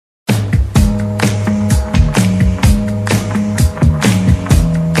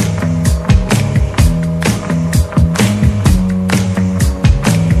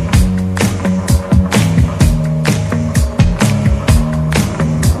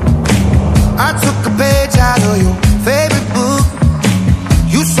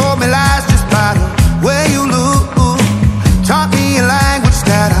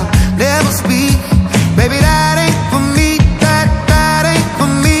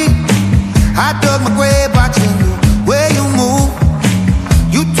I dug my grave watching you, where you move.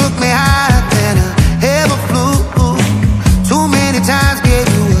 You took me higher than I ever flew. Too many times gave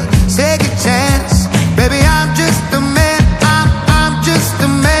you a second chance. Baby, I'm just a man, I'm just a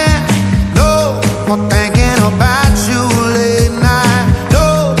man. No more thinking about you late night.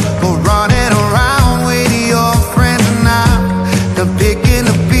 No more running around with your friends now. They're picking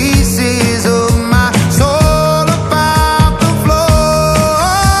the pieces of my soul about the floor.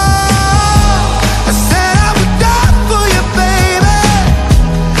 I said I would die for you, baby,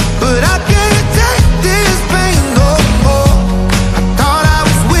 but I can't take this pain no more. I thought I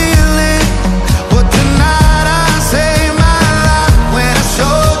was willing, but tonight I saved my life when I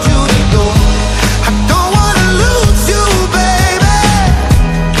showed you the door. I don't wanna lose you, baby,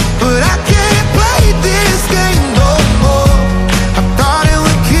 but I can't play this game no more. I thought it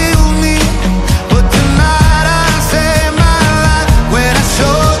would kill me, but tonight I saved my life when I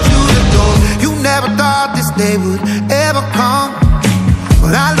showed you the door. You never thought this day would ever come,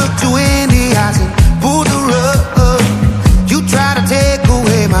 but I looked you in the eyes and pulled the rug. You tried to take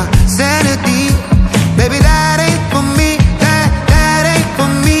away my sanity. Baby, that ain't for me, that ain't for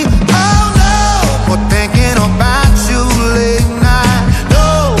me. Oh no, more thinking about you late night.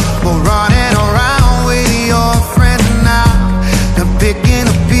 No more running around with your friends now. They're picking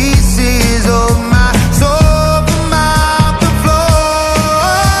the pieces of my soul from out the floor.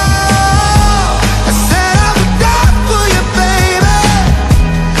 I said I would die for you, baby,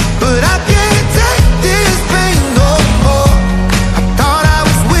 but I can't take this pain no more. I thought I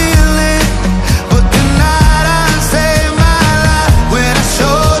was willing, but tonight I saved my life when I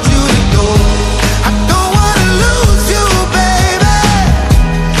showed you the door. I don't wanna lose you, baby,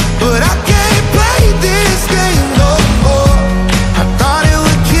 but I can't play this game no more. I thought it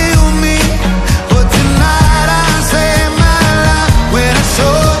would kill me, but tonight I saved my life when I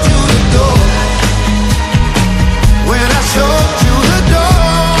showed you the door. When I showed you the door.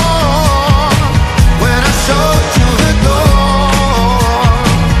 When I showed you the door.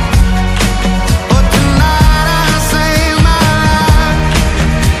 But tonight I saved my life.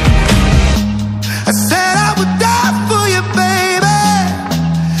 I said I would die for you, baby,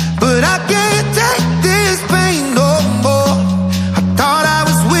 but I can't take this pain no more. I thought I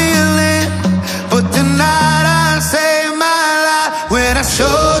was willing, but tonight I saved my life when I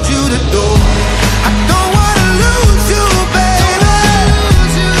showed you the door.